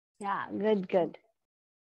Yeah, good, good.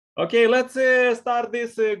 Okay, let's start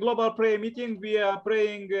this global prayer meeting. We are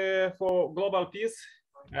praying for global peace.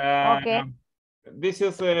 Okay. This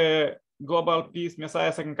is global peace,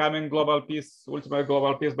 Messiah second coming, global peace, ultimate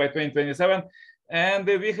global peace by 2027. And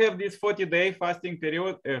we have this 40-day fasting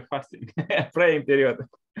period, praying period.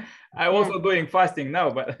 I'm also doing fasting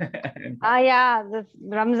now, but yeah, this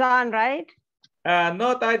Ramzan, right?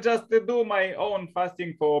 not, I just do my own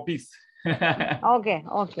fasting for peace. Okay.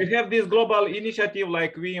 We have this global initiative,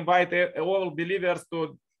 like we invite all believers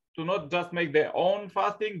to not just make their own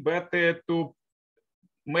fasting, but to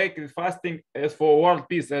make fasting as for world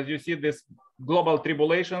peace. As you see, this global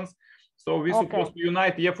tribulations. So we're supposed to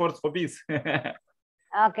unite efforts for peace.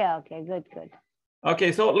 Okay, good.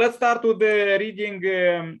 Okay, so let's start with the reading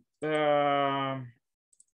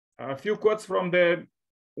a few quotes from the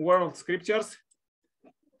world scriptures.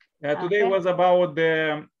 Today was about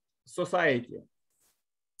the society.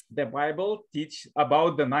 The Bible teaches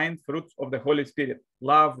about the 9 fruits of the Holy Spirit: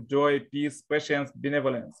 love, joy, peace, patience,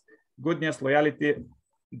 benevolence, goodness, loyalty,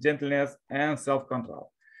 gentleness, and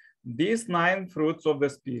self-control. These 9 fruits of the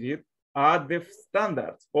Spirit are the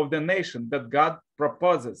standards of the nation that God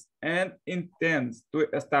proposes and intends to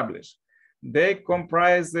establish. They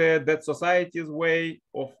comprise that society's way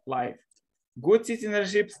of life. Good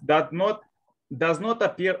citizenship does not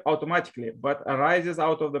appear automatically, but arises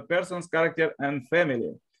out of the person's character and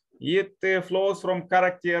family. It flows from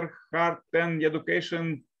character, heart, and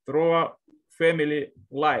education through family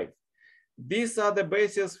life. These are the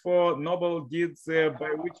basis for noble deeds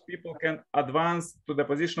by which people can advance to the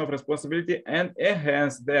position of responsibility and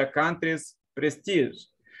enhance their country's prestige.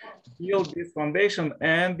 Build this foundation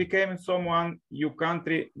and become someone your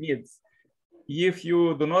country needs. If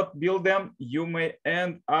you do not build them, you may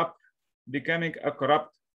end up becoming a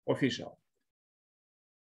corrupt official.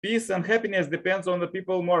 Peace and happiness depends on the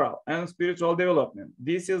people's moral and spiritual development.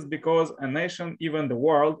 This is because a nation, even the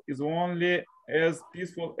world, is only as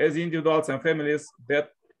peaceful as individuals and families that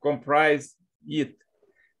comprise it.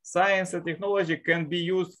 Science and technology can be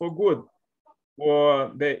used for good,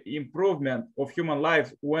 for the improvement of human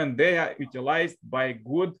lives when they are utilized by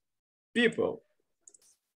good people.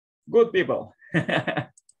 Good people.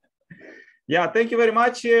 Yeah, thank you very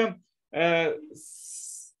much.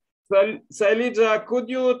 Salija, could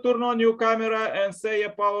you turn on your camera and say a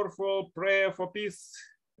powerful prayer for peace?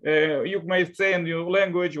 You may say in your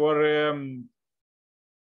language or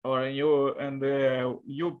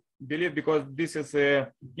you believe, because this is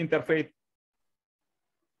interfaith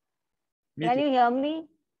meeting. Can you hear me?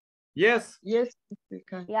 Yes. Yes, we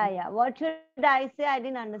can. Yeah. What should I say? I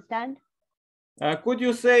didn't understand. Could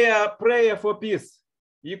you say a prayer for peace?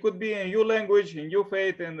 You could be in your language, in your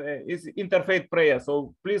faith, and it's interfaith prayer.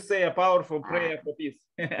 So please say a powerful prayer for peace.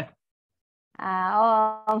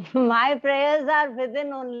 My prayers are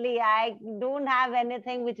within only. I don't have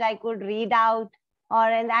anything which I could read out.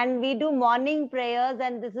 And we do morning prayers,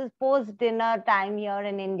 and this is post-dinner time here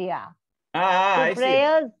in India. So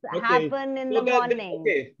prayers happen in the morning.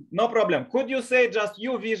 Okay, no problem. Could you say just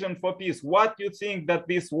your vision for peace? What you think that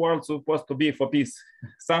this world is supposed to be for peace?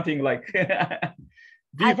 Something like...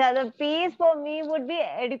 The peace for me would be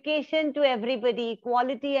education to everybody,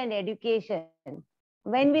 equality and education.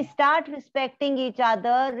 When we start respecting each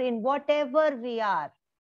other in whatever we are,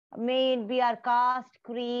 may it be our caste,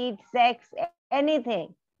 creed, sex,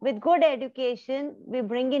 anything, with good education, we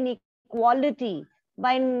bring in equality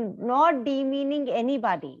by not demeaning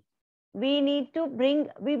anybody. We need to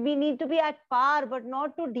be at par, but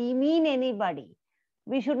not to demean anybody.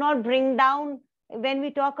 We should not bring down. When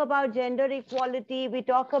we talk about gender equality, we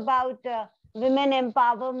talk about women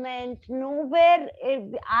empowerment. Nowhere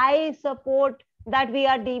I support that we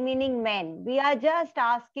are demeaning men. We are just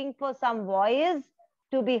asking for some voice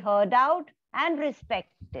to be heard out and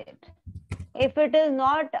respected. If it is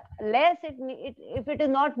not less, if it is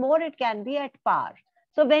not more, it can be at par.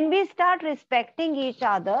 So when we start respecting each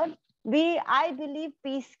other, I believe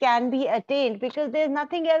peace can be attained, because there's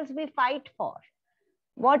nothing else we fight for.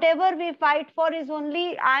 Whatever we fight for is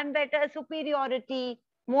only I'm better, superiority,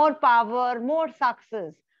 more power, more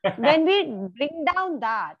success. When we bring down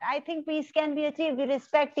that, I think peace can be achieved. We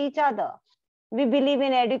respect each other. We believe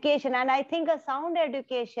in education. And I think a sound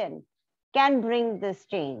education can bring this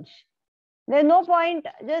change. There's no point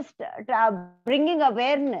just bringing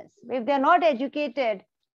awareness. If they're not educated,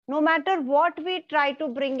 no matter what we try to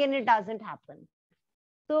bring in, it doesn't happen.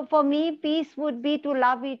 So for me, peace would be to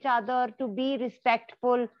love each other, to be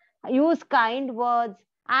respectful, use kind words,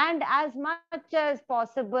 and as much as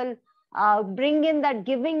possible, bring in that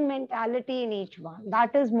giving mentality in each one.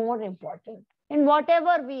 That is more important in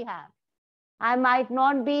whatever we have. I might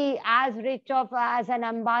not be as rich as an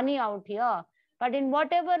Ambani out here, but in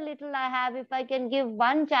whatever little I have, if I can give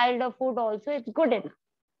one child of food also, it's good enough.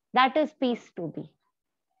 That is peace to me.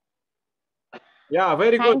 Yeah,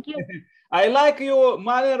 very good. Thank you. I like your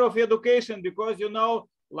manner of education because, you know,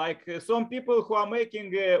 like some people who are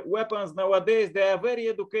making weapons nowadays, they are very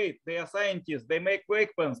educated. They are scientists. They make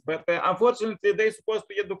weapons, but unfortunately, they're supposed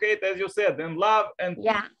to educate, as you said, in love and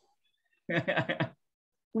yeah.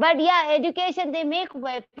 But yeah, education, they make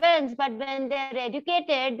weapons, but when they're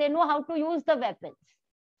educated, they know how to use the weapons.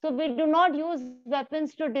 So we do not use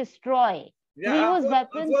weapons to destroy. Yeah, we use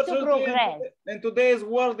weapons to progress. In today's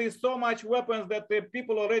world, there's so much weapons that the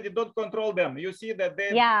people already don't control them. You see that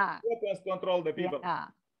they weapons control the people. Yeah.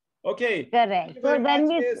 Okay. Correct. So when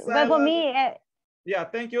but for me, yeah,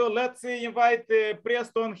 thank you. Let's invite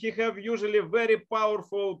Preston. He have usually very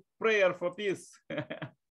powerful prayer for peace.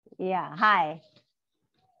 Yeah. Hi.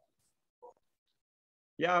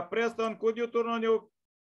 Yeah, Preston, could you turn on your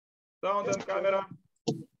sound and camera?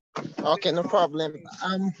 Okay, no problem.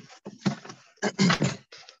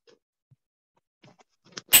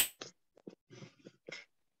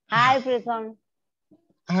 Hi, Preston.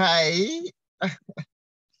 Hi.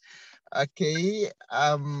 Okay.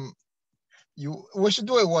 We should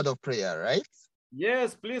do a word of prayer, right?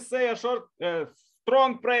 Yes, please say a short,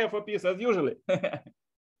 strong prayer for peace as usually.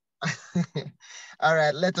 All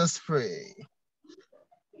right, let us pray.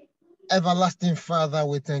 Everlasting Father,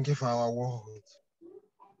 we thank you for our world.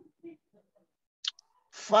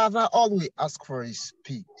 Father, all we ask for is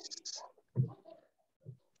peace.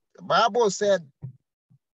 The Bible said,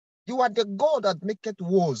 you are the God that maketh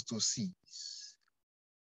wars to cease.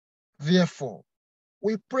 Therefore,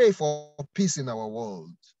 we pray for peace in our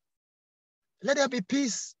world. Let there be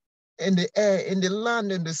peace in the air, in the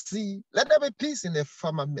land, in the sea. Let there be peace in the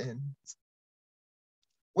firmament.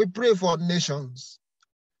 We pray for nations.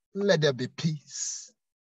 Let there be peace.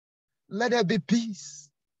 Let there be peace.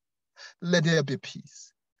 Let there be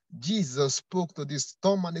peace. Jesus spoke to the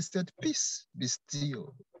storm and he said, peace, be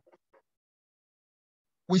still.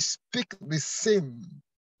 We speak the same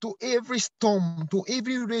to every storm, to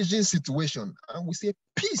every raging situation, and we say,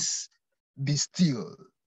 peace, be still.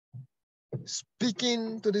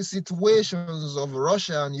 Speaking to the situations of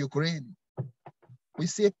Russia and Ukraine, we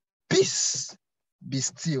say, peace, be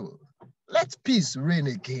still. Let peace reign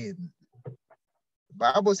again. The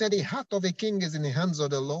Bible said the heart of a king is in the hands of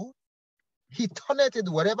the Lord. He turneth it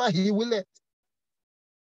wherever he willeth.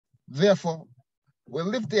 Therefore, we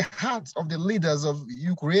lift the hearts of the leaders of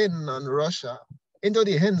Ukraine and Russia into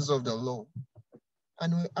the hands of the Lord.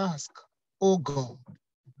 And we ask, oh God,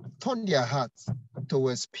 turn their hearts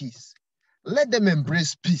towards peace. Let them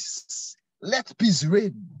embrace peace. Let peace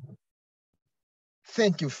reign.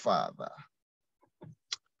 Thank you, Father.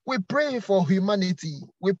 We pray for humanity.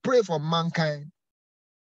 We pray for mankind.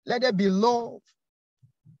 Let there be love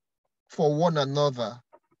for one another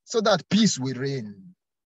so that peace will reign.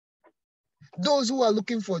 Those who are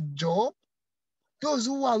looking for a job, those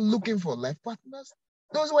who are looking for life partners,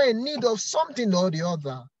 those who are in need of something or the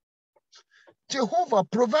other, Jehovah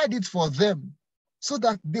provide it for them so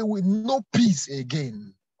that they will know peace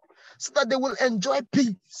again, so that they will enjoy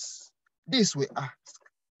peace. This we ask.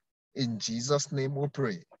 In Jesus' name we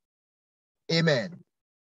pray. Amen.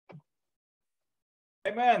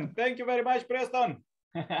 Amen. Thank you very much, Preston.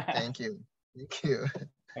 Thank you. Thank you.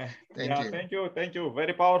 Thank you. Thank you. Thank you.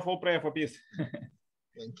 Very powerful prayer for peace.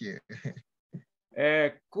 Thank you.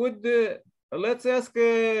 Let's ask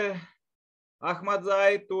Ahmad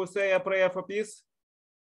Zai to say a prayer for peace.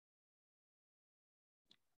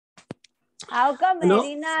 How come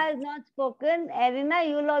Erina has not spoken? Erina,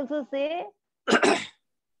 you'll also say?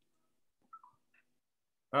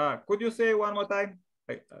 Could you say one more time?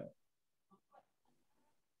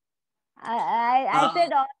 I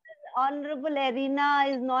said Honorable Erina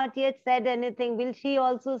is not yet said anything. Will she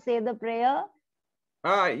also say the prayer?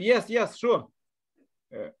 Yes, sure.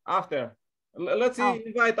 After. Let's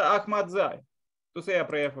invite Ahmad Zai to say a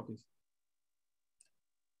prayer for peace.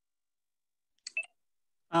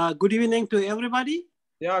 Good evening to everybody.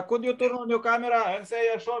 Yeah, could you turn on your camera and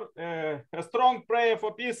say a short, a strong prayer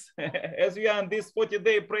for peace as we are in this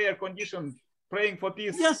 40-day prayer condition, praying for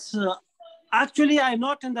peace? Yes, actually I'm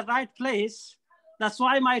not in the right place. That's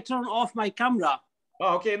why I turn off my camera.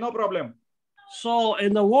 Oh, okay, no problem. So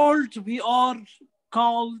in the world, we are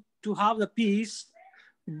called to have the peace,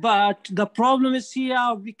 but the problem is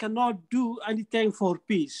here, we cannot do anything for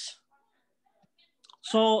peace.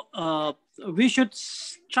 So we should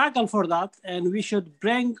struggle for that, and we should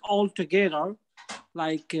bring all together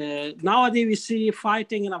Like nowadays we see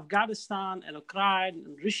fighting in Afghanistan and Ukraine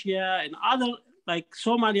and Russia and other, like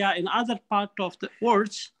Somalia and other part of the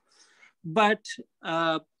world. But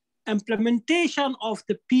implementation of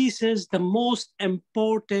the peace is the most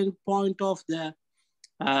important point of the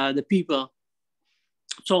people.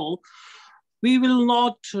 So we will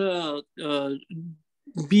not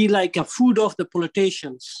be like a food of the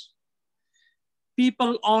politicians.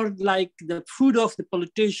 People are like the food of the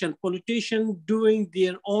politician doing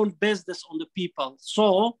their own business on the people.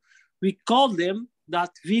 So we call them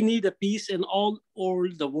that we need a peace in all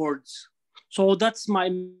the worlds. So that's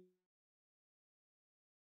my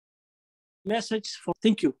message for,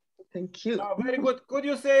 thank you. Thank you. Oh, very good. Could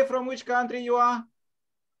you say from which country you are?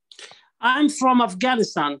 I'm from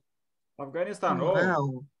Afghanistan. Afghanistan. Oh,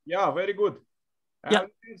 wow. Yeah, very good. Yeah.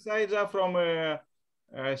 Saija from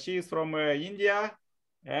she is from India,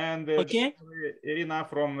 and Okay. Irina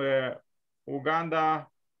from Uganda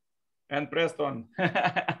and Preston.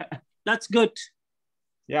 That's good.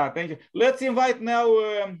 Yeah, thank you. Let's invite now.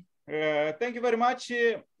 Thank you very much.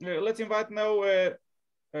 Let's invite now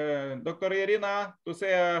Dr. Irina to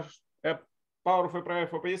say a powerful prayer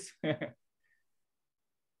for peace.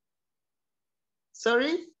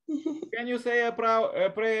 Sorry? Can you say a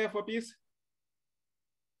prayer for peace?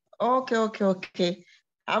 Okay.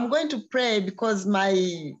 I'm going to pray because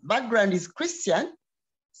my background is Christian.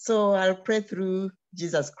 So I'll pray through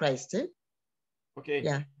Jesus Christ. Okay.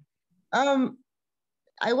 Yeah.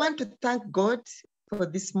 I want to thank God for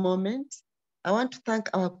this moment. I want to thank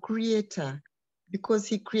our Creator because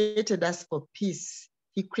He created us for peace.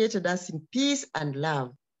 He created us in peace and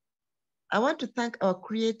love. I want to thank our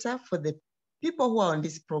Creator for the people who are on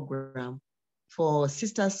this program, for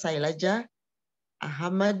Sister Sailaja,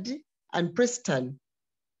 Ahmad, and Preston,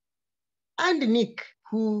 and Nick,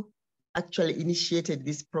 who actually initiated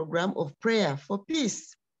this program of prayer for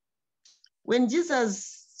peace. When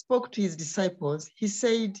Jesus spoke to his disciples, he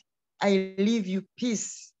said, I leave you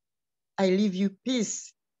peace. I leave you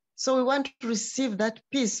peace. So we want to receive that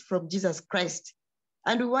peace from Jesus Christ,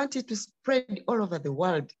 and we want it to spread all over the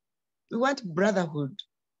world. We want brotherhood.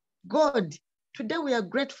 God, today we are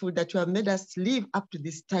grateful that you have made us live up to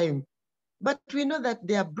this time. But we know that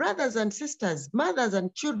there are brothers and sisters, mothers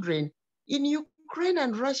and children in Ukraine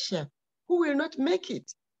and Russia who will not make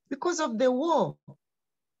it because of the war.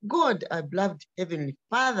 God, our beloved Heavenly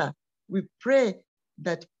Father, we pray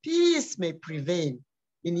that peace may prevail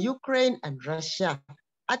in Ukraine and Russia.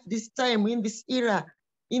 At this time, in this era,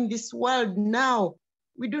 in this world now,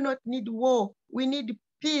 we do not need war. We need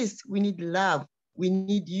peace. We need love. We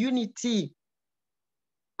need unity.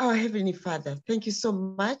 Our Heavenly Father, thank you so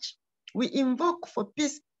much. We invoke for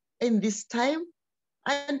peace in this time.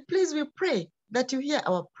 And please, we pray that you hear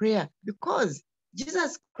our prayer because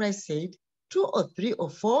Jesus Christ said, 2 or 3 or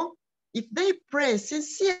 4, if they pray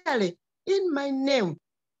sincerely in my name,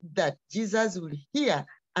 that Jesus will hear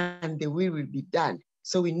and the will be done.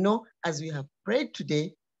 So we know as we have prayed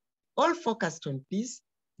today, all focused on peace,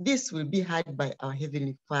 this will be heard by our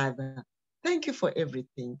Heavenly Father. Thank you for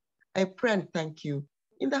everything. I pray and thank you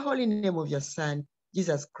in the holy name of your Son,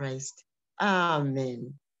 Jesus Christ.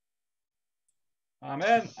 Amen.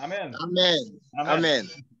 Amen. Amen. Amen. Amen.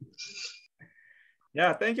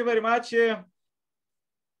 Yeah, thank you very much. Please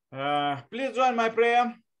join my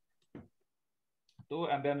prayer too,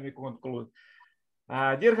 and then we conclude.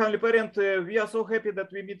 Dear Heavenly Parent, we are so happy that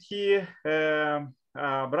we meet here,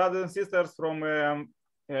 brothers and sisters from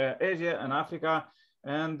Asia and Africa,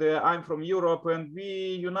 and I'm from Europe, and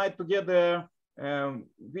we unite together.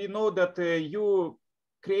 We know that you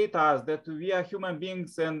create us, that we are human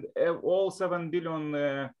beings, and all 7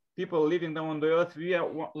 billion people living on the earth, we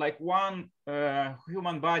are like one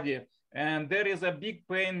human body. And there is a big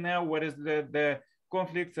pain now, where is the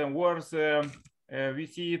conflicts and wars. We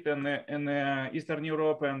see it in Eastern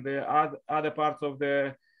Europe and the other parts of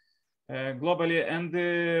the globally. And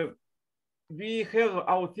we have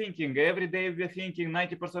our thinking. Every day we're thinking,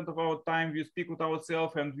 90% of our time we speak with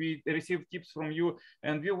ourselves and we receive tips from you.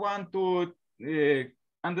 And we want to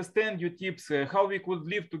understand your tips, how we could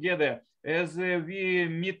live together. As we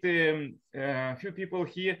meet a few people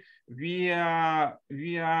here, we are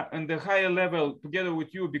on the higher level together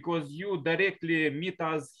with you, because you directly meet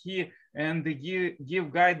us here and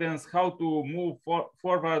give guidance how to move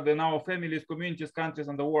forward in our families, communities, countries,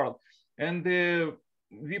 and the world. And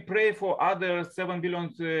we pray for other 7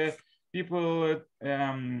 billion people,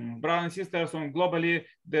 brothers and sisters on globally.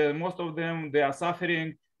 Most of them, they are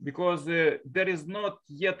suffering because there is not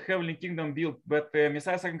yet heavenly kingdom built, but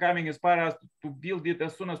Messiah's second coming inspires us to build it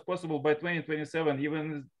as soon as possible by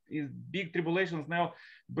 2027. big tribulations now,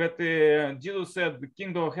 but Jesus said the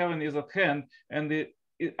kingdom of heaven is at hand, and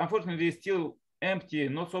unfortunately it's still empty.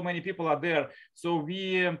 Not so many people are there. So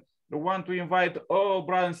we want to invite all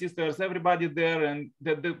brothers and sisters, everybody there, and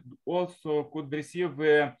that they also could receive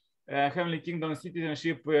heavenly kingdom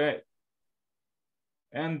citizenship.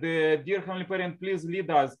 And dear Heavenly Parent, please lead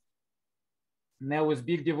us now with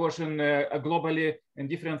big devotion globally in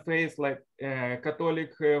different faiths, like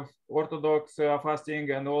Catholic, Orthodox fasting,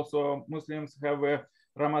 and also Muslims have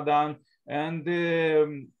Ramadan. And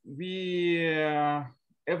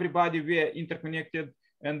everybody, we are interconnected,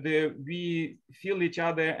 and we feel each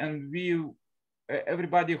other, and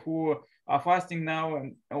everybody who are fasting now,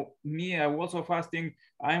 and me, I'm also fasting.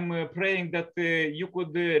 I'm praying that you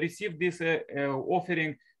could receive this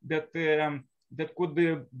offering that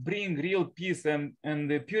could bring real peace and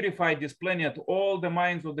purify this planet, all the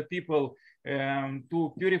minds of the people,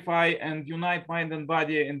 to purify and unite mind and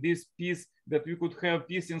body in this peace, that we could have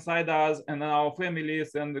peace inside us and our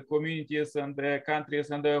families and the communities and the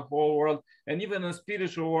countries and the whole world, and even the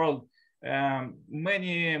spiritual world.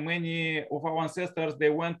 Many of our ancestors, they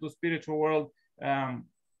went to spiritual world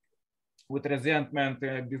with resentment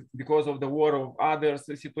because of the war of others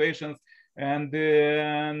situations. And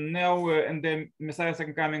now in the Messiah's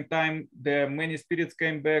second coming time, the many spirits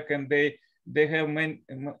came back, and they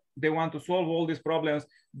want to solve all these problems,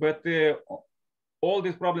 but all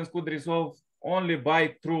these problems could resolve only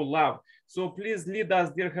by true love. So please lead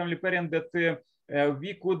us, dear Heavenly Parent, that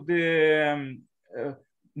we could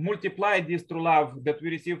multiply this true love that we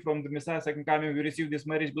receive from the Messiah's second coming. We receive this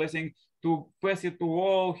marriage blessing to pass it to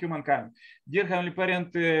all humankind. Dear Heavenly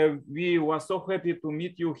Parent, we were so happy to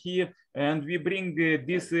meet you here, and we bring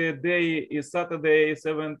this day is Saturday,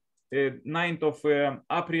 9th of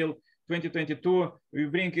April 2022. We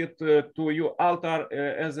bring it to your altar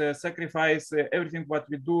as a sacrifice, everything what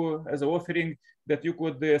we do as an offering, that you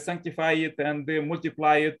could sanctify it and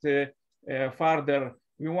multiply it further.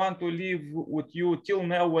 We want to live with you till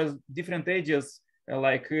now with different ages,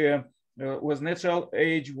 like was natural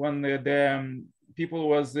age, when the people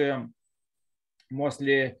was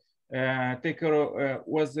mostly take care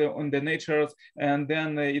was on the natures, and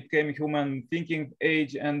then it came human thinking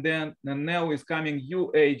age, and then now is coming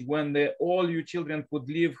you age, when all you children could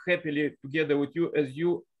live happily together with you as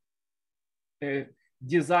you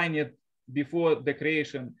designed it before the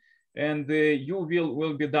creation, and your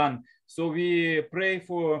will be done. So we pray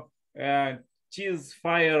for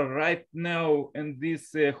ceasefire right now in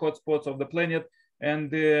these hotspots of the planet,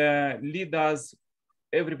 and lead us,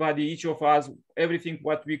 everybody, each of us, everything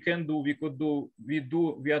what we can do, we could do, we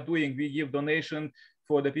are doing. We give donation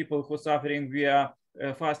for the people who are suffering. We are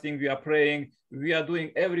fasting, we are praying, we are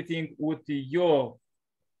doing everything with your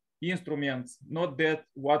instruments, not that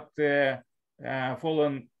what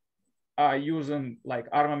fallen are using, like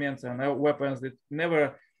armaments and weapons. That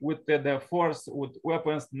never with the force, with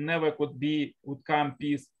weapons, never would come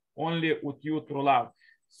peace, only with you through love.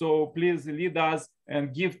 So please lead us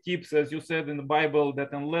and give tips, as you said in the Bible,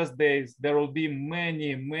 that in last days there will be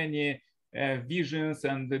many visions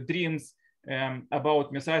and dreams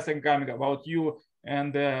about Messiah's coming, about you,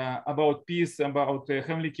 and about peace, about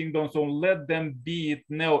heavenly kingdom. So let them be it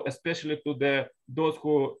now, especially to those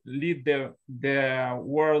who lead the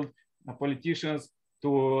world, politicians,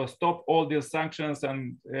 to stop all these sanctions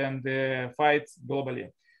and fights globally.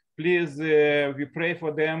 Please, we pray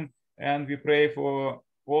for them, and we pray for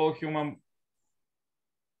all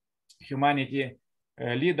humanity.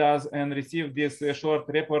 Lead us and receive this short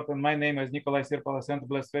report. And my name is Nikolai Sirpala, Saint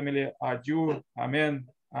Blessed Family. Adieu. Amen.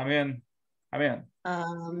 Amen. Amen.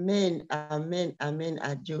 Amen. Amen. Amen.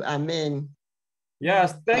 Adieu. Amen.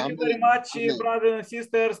 Yes, thank you very much, brothers and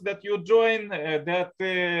sisters, that you join, that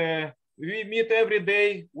we meet every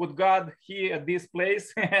day with God here at this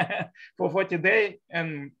place for 40 days,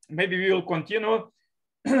 and maybe we will continue.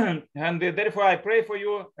 And therefore I pray for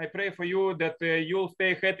you. I pray for you that you'll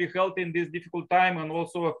stay happy, healthy in this difficult time, and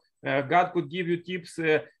also God could give you tips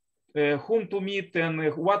whom to meet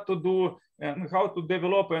and what to do and how to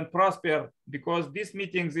develop and prosper, because these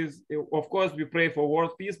meetings is, of course, we pray for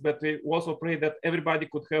world peace, but we also pray that everybody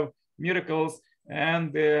could have miracles,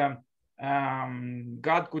 and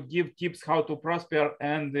God could give tips how to prosper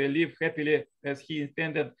and live happily as he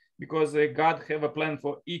intended, because God have a plan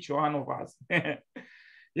for each one of us.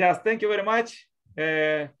 Yes, thank you very much.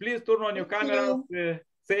 Please turn on your cameras,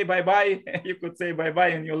 say bye-bye. You could say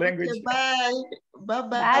bye-bye in your language. Okay, bye. Bye-bye.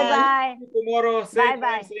 Bye-bye. Tomorrow, same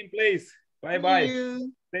Bye-bye. time, same place. Bye-bye.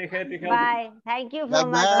 Stay happy, healthy. Bye. Thank you so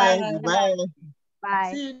much. Bye.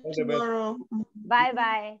 Bye. See you tomorrow.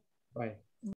 Bye-bye. Bye.